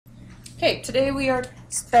Okay, today we are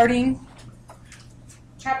starting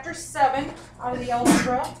chapter 7 out of the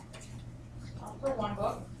Algebra 1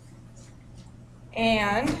 book.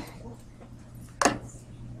 And if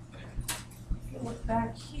you look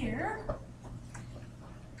back here,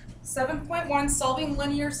 7.1, solving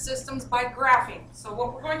linear systems by graphing. So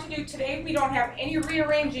what we're going to do today, we don't have any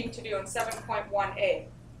rearranging to do in 7.1a.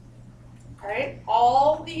 All right,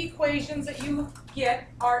 all the equations that you get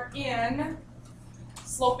are in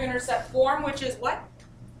slope-intercept form, which is what?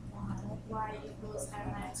 Y equals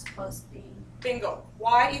mx plus b. Bingo.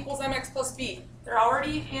 Y equals mx plus b. They're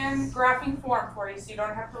already in graphing form for you, so you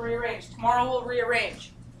don't have to rearrange. Tomorrow we'll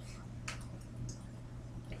rearrange.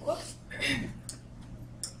 Whoops.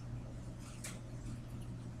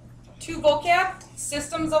 2 vocab,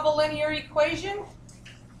 systems of a linear equation.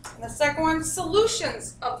 And the second one,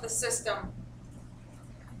 solutions of the system.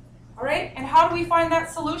 All right, and how do we find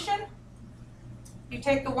that solution? You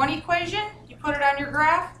take the one equation, you put it on your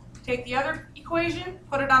graph, take the other equation,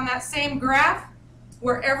 put it on that same graph.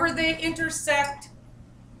 Wherever they intersect,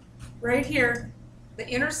 right here, the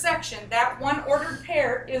intersection, that one ordered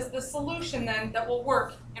pair is the solution then that will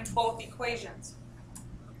work in both equations.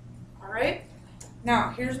 All right,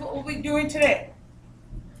 now here's what we'll be doing today.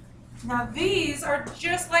 Now these are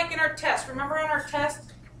just like in our test. Remember on our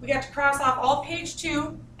test, we got to cross off all page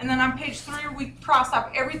 2, and then on page 3 we crossed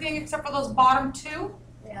off everything except for those bottom 2.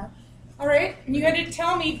 Yeah. All right, and you had to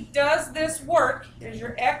tell me, does this work? Here's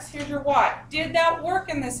your x, here's your y. Did that work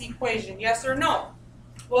in this equation, yes or no?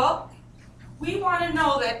 Well, we want to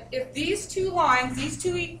know that if these two lines, these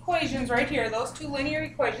two equations right here, those two linear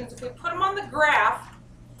equations, if we put them on the graph,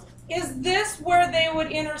 is this where they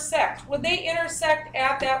would intersect? Would they intersect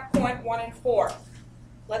at that point 1 and 4?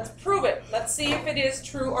 Let's prove it. Let's see if it is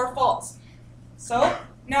true or false. So,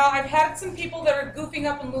 now I've had some people that are goofing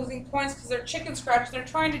up and losing points because they're chicken scratch. They're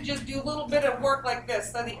trying to just do a little bit of work like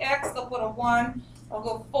this. So the x, they'll put a 1, they'll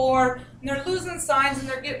go 4, and they're losing signs and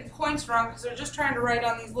they're getting points wrong because they're just trying to write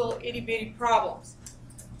on these little itty-bitty problems.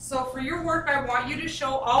 So for your work, I want you to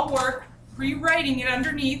show all work, rewriting it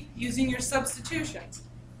underneath using your substitutions.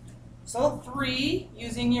 So 3,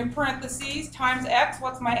 using your parentheses, times x.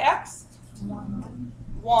 What's my x?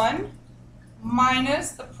 1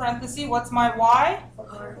 minus the parenthesis. What's my y?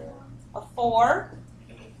 4. A 4.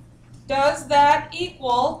 Does that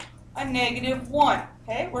equal a -1?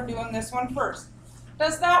 Okay, we're doing this one first.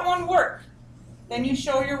 Does that one work? Then you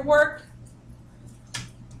show your work.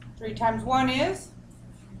 3 times 1 is?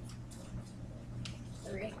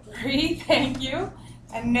 3, thank you.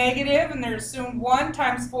 A negative, and they're assumed 1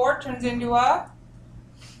 times 4 turns into a?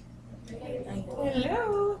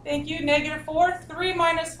 Hello, thank you. -4. 3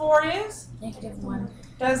 minus 4 is? -1.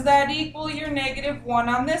 Does that equal your -1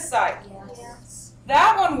 on this side? Yes.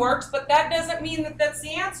 That one works, but that doesn't mean that that's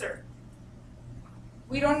the answer.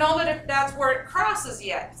 We don't know that if that's where it crosses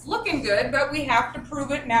yet. It's looking good, but we have to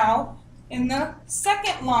prove it now in the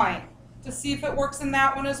second line to see if it works in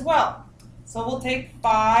that one as well. So we'll take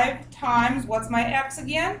 5 times, what's my x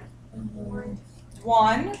again?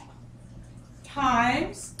 1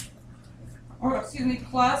 times, or excuse me,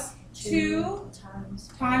 plus 2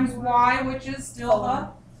 times y, which is still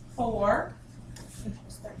a 4.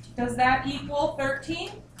 Does that equal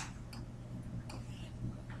 13?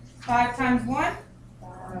 5 times 1?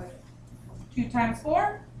 2 times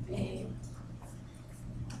 4? 8.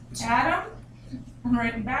 Adam? I'm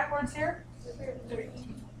writing backwards here.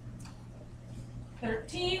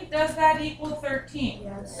 13. Does that equal 13?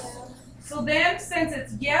 Yes. So then, since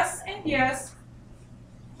it's yes and yes,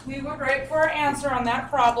 we would write for our answer on that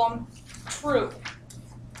problem, true.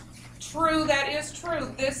 True, that is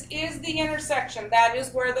true. This is the intersection. That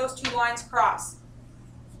is where those two lines cross.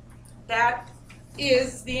 That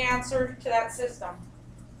is the answer to that system.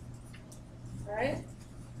 All right?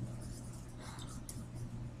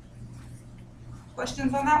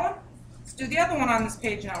 Questions on that one? Let's do the other one on this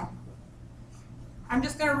page now. I'm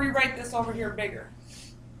just going to rewrite this over here bigger.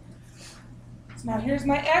 So now here's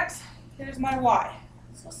my x, here's my y.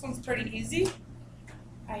 So this one's pretty easy.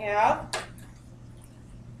 I have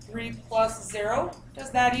 3 plus 0.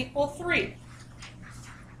 Does that equal 3?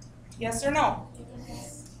 Yes or no?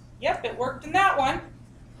 Yes. Yep, it worked in that one.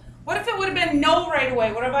 What if it would have been no right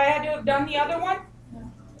away? Would have I had to have done the other one?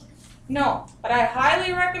 No. No, but I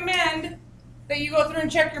highly recommend that you go through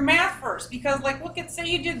and check your math first, because like look at, say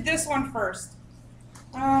you did this one first.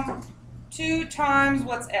 2 times,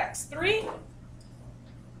 what's x? 3?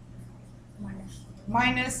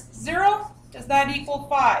 Minus 0? Does that equal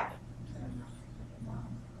 5?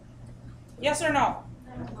 Yes or no?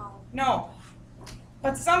 No. No.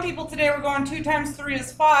 But some people today were going 2 times 3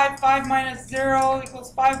 is 5, 5 minus 0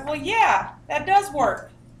 equals 5. Well, yeah, that does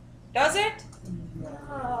work. Does it?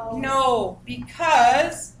 No. No,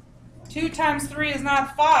 because 2 times 3 is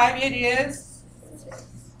not 5, it is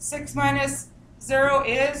 6 minus 0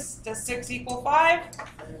 is, does 6 equal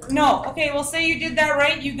 5? No. Okay, well, say you did that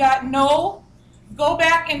right, you got no. Go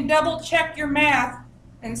back and double check your math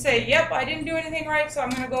and say, yep, I didn't do anything right, so I'm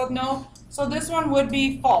going to go with no. So this one would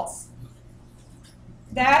be false.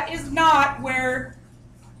 That is not where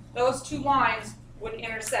those two lines would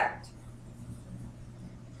intersect.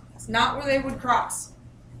 That's not where they would cross.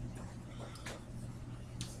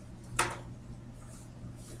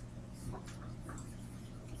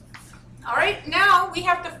 All right, now we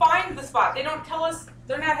have to find the spot. They don't tell us,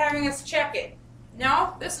 they're not having us check it.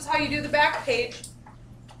 Now, this is how you do the back page.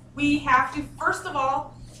 We have to, first of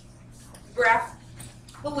all, graph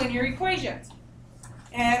the linear equations.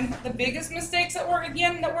 And the biggest mistakes that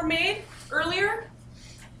were made earlier,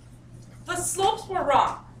 the slopes were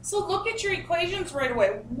wrong. So look at your equations right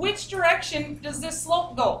away. Which direction does this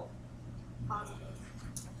slope go? Positive.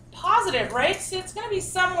 Positive, right? So it's going to be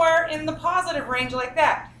somewhere in the positive range like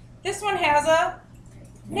that. This one has a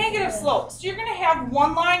negative slope. So you're going to have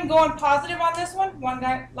one line going positive on this one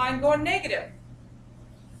line going negative.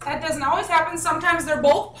 That doesn't always happen. Sometimes they're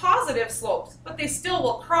both positive slopes, but they still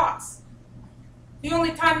will cross. The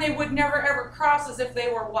only time they would never ever cross is if they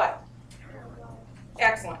were what?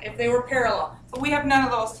 Excellent. If they were parallel. But we have none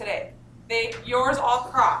of those today. Yours all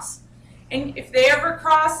cross. And if they ever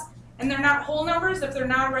cross and they're not whole numbers, if they're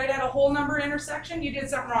not right at a whole number intersection, you did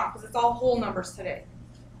something wrong because it's all whole numbers today.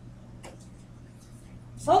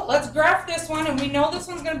 So let's graph this one, and we know this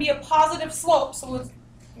one's going to be a positive slope, so let's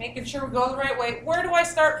making sure we go the right way. Where do I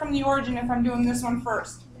start from the origin if I'm doing this one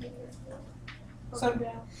first? So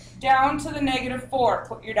down to the -4.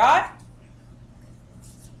 Put your dot.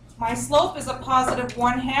 My slope is a positive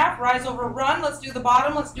 1/2. Rise over run. Let's do the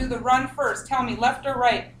bottom. Let's do the run first. Tell me, left or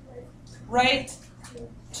right? Right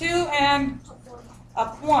 2 and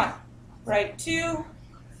up 1. Right 2,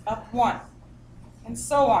 up 1. And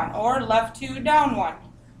so on. Or left 2, down 1.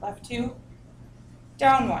 Left 2,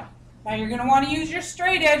 down 1. Now you're going to want to use your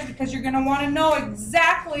straight edge because you're going to want to know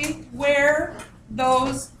exactly where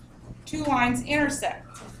those two lines intersect.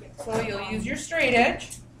 So you'll use your straight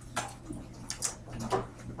edge.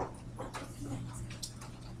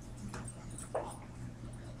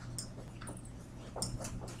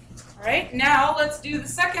 All right, now let's do the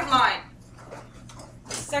second line.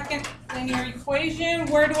 Second linear equation.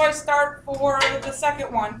 Where do I start for the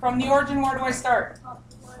second one? From the origin, where do I start?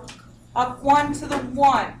 Up 1 to the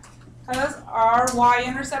 1. Because our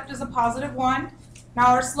y-intercept is a positive 1. Now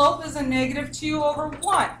our slope is a -2 over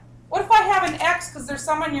 1. What if I have an x, because there's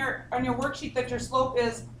some on your worksheet that your slope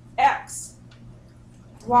is x.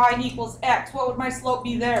 Y equals x. What would my slope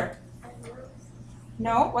be there?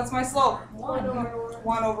 No, what's my slope? 1 over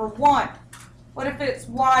 1 over 1. What if it's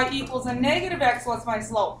y equals a -x? What's my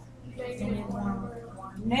slope?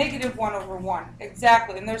 -1 over 1.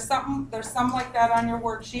 Exactly. And there's some like that on your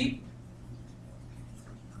worksheet.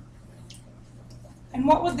 And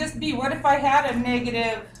what would this be? What if I had a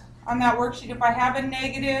negative on that worksheet? If I have a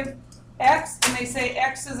negative x and they say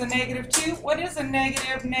x is a -2, what is a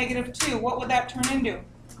 -2? What would that turn into?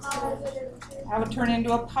 That would turn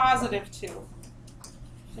into a +2.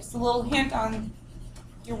 Just a little hint on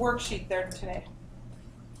your worksheet there today.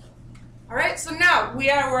 All right, so now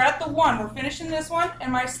we're at the 1. We're finishing this one,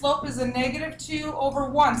 and my slope is a -2 over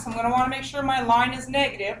 1. So I'm going to want to make sure my line is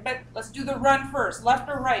negative, but let's do the run first. Left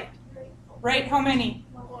or right? Right, how many?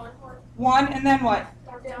 1, and then what?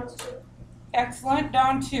 Down 2. Excellent,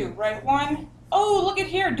 down 2. Right 1. Oh, look at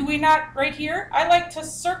here. Do we not, right here? I like to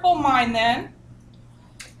circle mine then.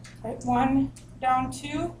 Right 1, down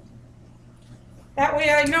 2. That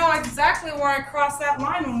way I know exactly where I cross that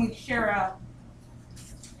line when we share a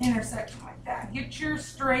intersection like that. Get your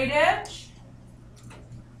straight edge.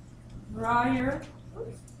 Draw your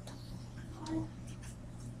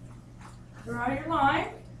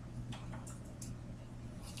line.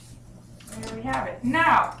 There we have it.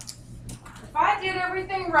 Now, if I did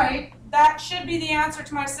everything right, that should be the answer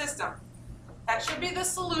to my system. That should be the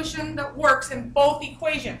solution that works in both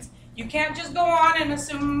equations. You can't just go on and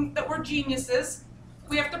assume that we're geniuses.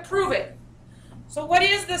 We have to prove it. So what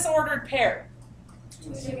is this ordered pair?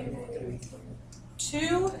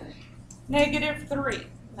 2, -3.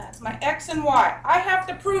 That's my x and y. I have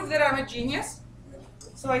to prove that I'm a genius.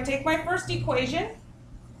 So I take my first equation,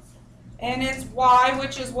 and it's y,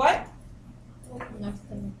 which is what?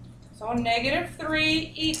 So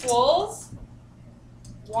 -3 equals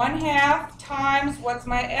 1/2 times, what's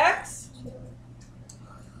my x?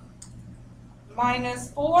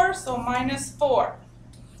 minus 4, so minus 4.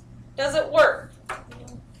 Does it work?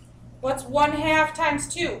 What's 1/2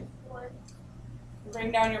 times 2?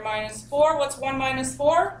 Bring down your minus 4. What's 1 minus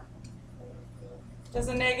 4? Does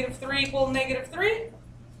a negative 3 equal negative 3?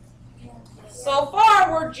 So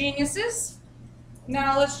far, we're geniuses.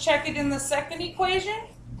 Now let's check it in the second equation.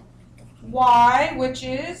 Y, which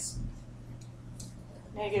is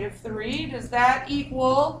negative 3, does that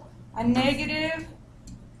equal a negative?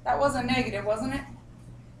 That was a negative, wasn't it?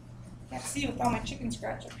 Can't see with all my chicken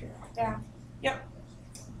scratch up here. Down. Yep.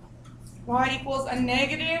 Y equals a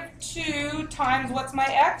negative 2 times, what's my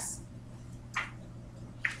x?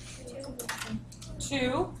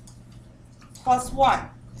 2 plus 1.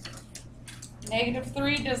 Negative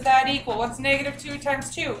 3, does that equal? What's negative 2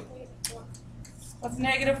 times 2? What's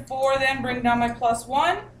negative 4 then? Bring down my plus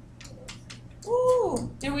 1.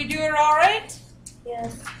 Ooh, did we do it all right?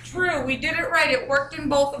 Yes. True, we did it right. It worked in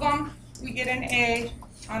both of them. We get an A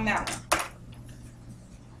on that one.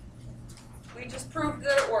 We just proved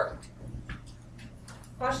that it worked.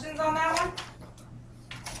 Questions on that one?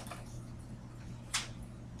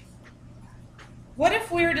 What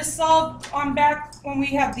if we were to solve on back when we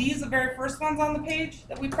have these, the very first ones on the page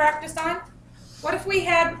that we practiced on? What if we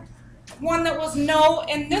had one that was no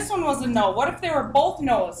and this one was a no? What if they were both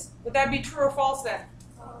no's? Would that be true or false then?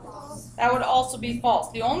 False. That would also be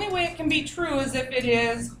false. The only way it can be true is if it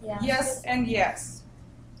is Yes. yes and yes.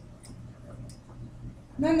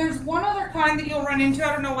 And then there's one other kind that you'll run into.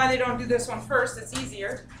 I don't know why they don't do this one first. It's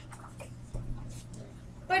easier.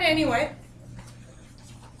 But anyway,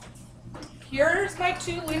 here's my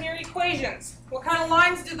two linear equations. What kind of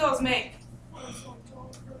lines do those make?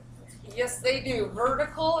 Yes, they do.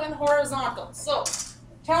 Vertical and horizontal. So,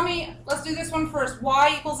 tell me, let's do this one first.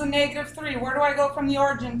 Y equals a negative 3. Where do I go from the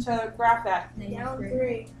origin to graph that? Down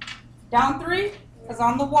 3. Down 3? Because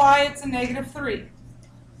on the Y, it's a negative 3.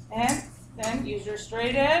 And then use your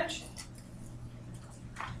straight edge.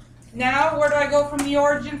 Now, where do I go from the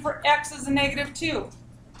origin for X is a negative 2?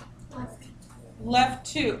 Left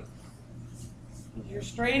 2. Use your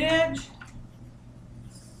straight edge.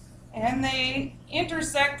 And they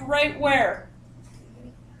intersect right where?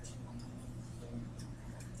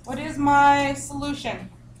 What is my solution?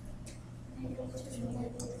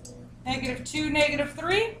 Negative 2, negative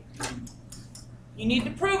 3? You need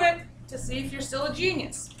to prove it to see if you're still a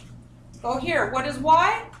genius. Go here. What is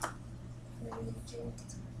Y?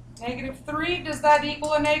 Negative 3. Does that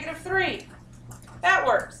equal a negative 3? That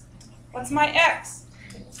works. What's my X?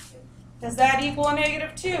 Does that equal a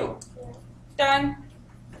negative 2? Done.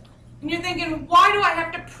 And you're thinking, why do I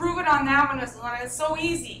have to prove it on that one? It's so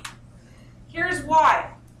easy. Here's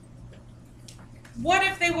why. What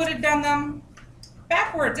if they would have done them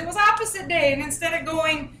backwards? It was opposite day, and instead of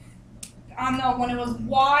going on the when it was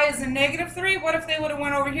y is a negative 3, what if they would have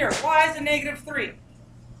went over here? Y is a negative 3.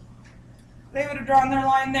 They would have drawn their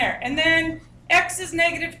line there. And then x is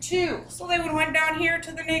negative 2, so they would have went down here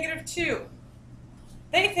to the negative 2.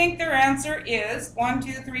 They think their answer is 1,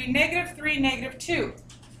 2, 3, negative 3, negative 2.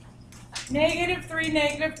 Negative 3,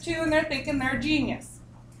 negative 2, and they're thinking they're a genius.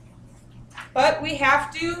 But we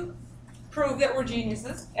have to prove that we're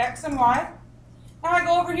geniuses, x and y. Now I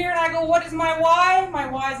go over here and I go, what is my y? My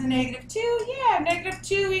y is a negative 2. Yeah, negative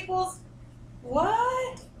 2 equals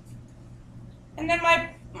what? And then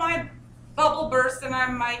my bubble bursts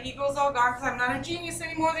and my ego's all gone because I'm not a genius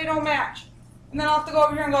anymore. They don't match. And then I'll have to go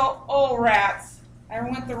over here and go, oh, rats. I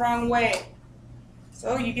went the wrong way.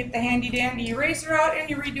 So you get the handy-dandy eraser out and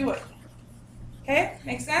you redo it. Okay,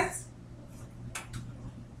 make sense?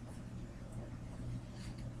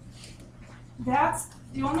 That's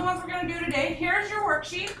the only ones we're going to do today. Here's your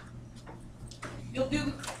worksheet. You'll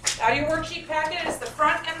do, out of your worksheet packet, it's the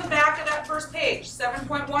front and the back of that first page,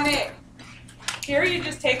 7.1a. Here you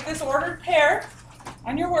just take this ordered pair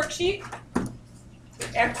on your worksheet, your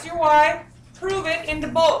x, your y, prove it into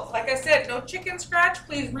both. Like I said, no chicken scratch.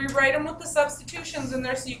 Please rewrite them with the substitutions in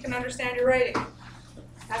there so you can understand your writing.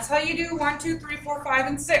 That's how you do 1, 2, 3, 4, 5,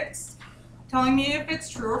 and 6. Telling me if it's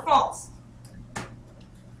true or false.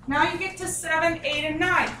 Now you get to 7, 8, and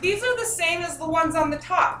 9. These are the same as the ones on the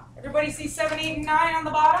top. Everybody see 7, 8, and 9 on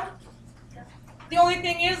the bottom? The only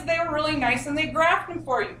thing is they were really nice and they graphed them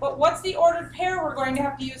for you. But what's the ordered pair we're going to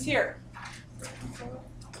have to use here?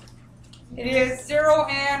 It is 0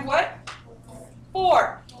 and what?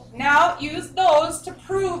 4. Now use those to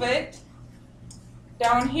prove it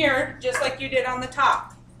down here, just like you did on the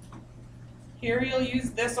top. Here you'll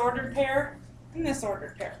use this ordered pair and this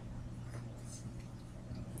ordered pair.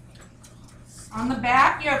 On the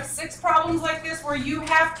back, you have 6 problems like this where you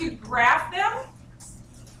have to graph them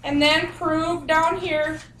and then prove down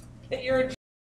here that you're a